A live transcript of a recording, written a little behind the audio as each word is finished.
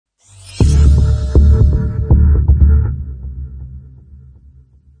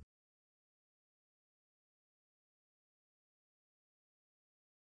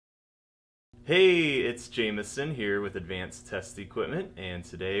Hey, it's Jameson here with Advanced Test Equipment, and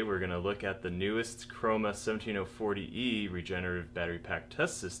today we're going to look at the newest Chroma 17040E regenerative battery pack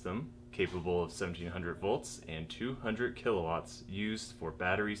test system capable of 1700 volts and 200 kilowatts used for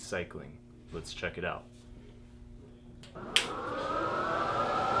battery cycling. Let's check it out.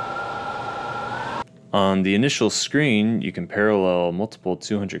 On the initial screen, you can parallel multiple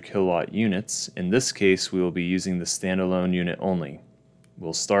 200 kilowatt units. In this case, we will be using the standalone unit only.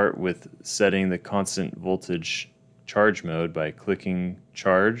 We'll start with setting the constant voltage charge mode by clicking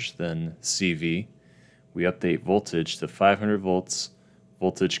charge, then CV. We update voltage to 500 volts,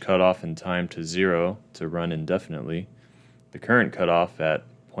 voltage cutoff in time to 0 to run indefinitely, the current cutoff at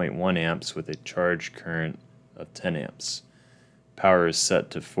 0.1 amps with a charge current of 10 amps. Power is set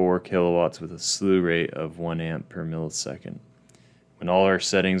to 4 kilowatts with a slew rate of 1 amp per millisecond. When all our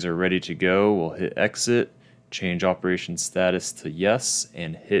settings are ready to go, we'll hit exit, change operation status to yes,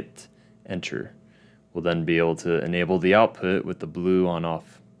 and hit enter. We'll then be able to enable the output with the blue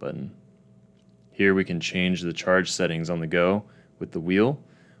on-off button. Here we can change the charge settings on the go with the wheel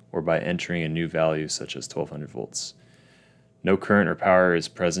or by entering a new value such as 1200 volts. No current or power is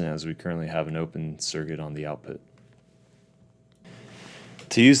present as we currently have an open circuit on the output.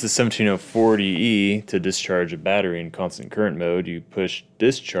 To use the 17040E to discharge a battery in constant current mode, you push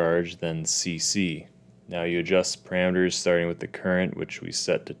discharge, then CC. Now you adjust parameters starting with the current, which we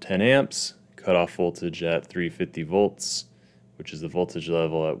set to 10 amps, cutoff voltage at 350 volts, which is the voltage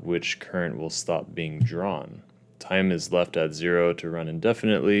level at which current will stop being drawn. Time is left at 0 to run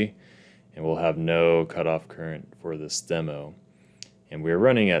indefinitely, and we'll have no cutoff current for this demo. And we're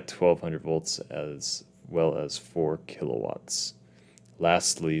running at 1200 volts as well as 4 kilowatts.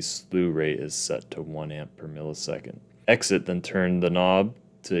 Lastly, slew rate is set to 1 amp per millisecond. Exit, then turn the knob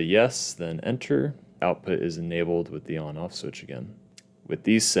to yes, then enter. Output is enabled with the on-off switch again. With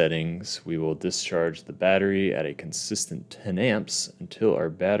these settings, we will discharge the battery at a consistent 10 amps until our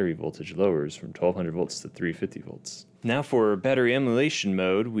battery voltage lowers from 1200 volts to 350 volts. Now for battery emulation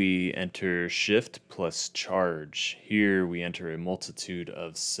mode, we enter shift plus charge. Here we enter a multitude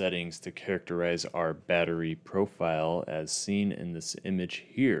of settings to characterize our battery profile as seen in this image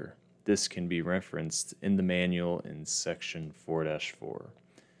here. This can be referenced in the manual in section 4-4.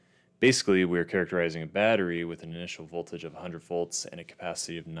 Basically, we're characterizing a battery with an initial voltage of 100 volts and a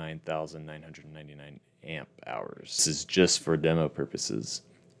capacity of 9,999 amp hours. This is just for demo purposes.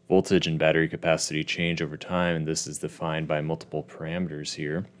 Voltage and battery capacity change over time, and this is defined by multiple parameters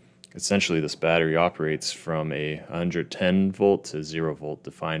here. Essentially, this battery operates from a 110 volt to 0 volt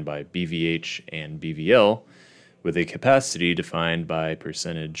defined by BVH and BVL, with a capacity defined by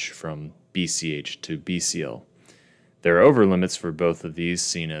percentage from BCH to BCL. There are over limits for both of these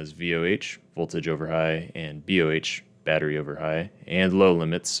seen as VOH, voltage over high, and BOH, battery over high, and low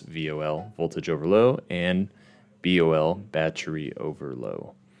limits, VOL, voltage over low, and BOL, battery over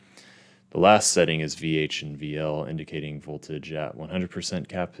low. The last setting is VH and VL, indicating voltage at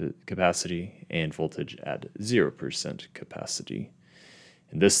 100% capacity and voltage at 0% capacity.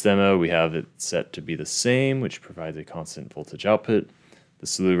 In this demo, we have it set to be the same, which provides a constant voltage output. The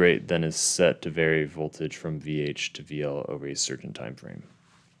slew rate then is set to vary voltage from VH to VL over a certain time frame.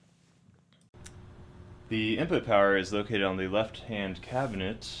 The input power is located on the left-hand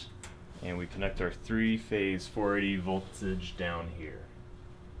cabinet, and we connect our three-phase 480 voltage down here.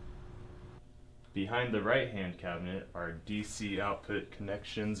 Behind the right-hand cabinet, our DC output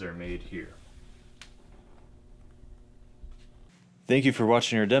connections are made here. Thank you for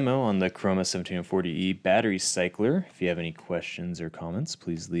watching our demo on the Chroma 17040E battery cycler. If you have any questions or comments,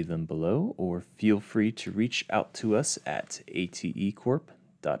 please leave them below or feel free to reach out to us at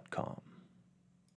atecorp.com.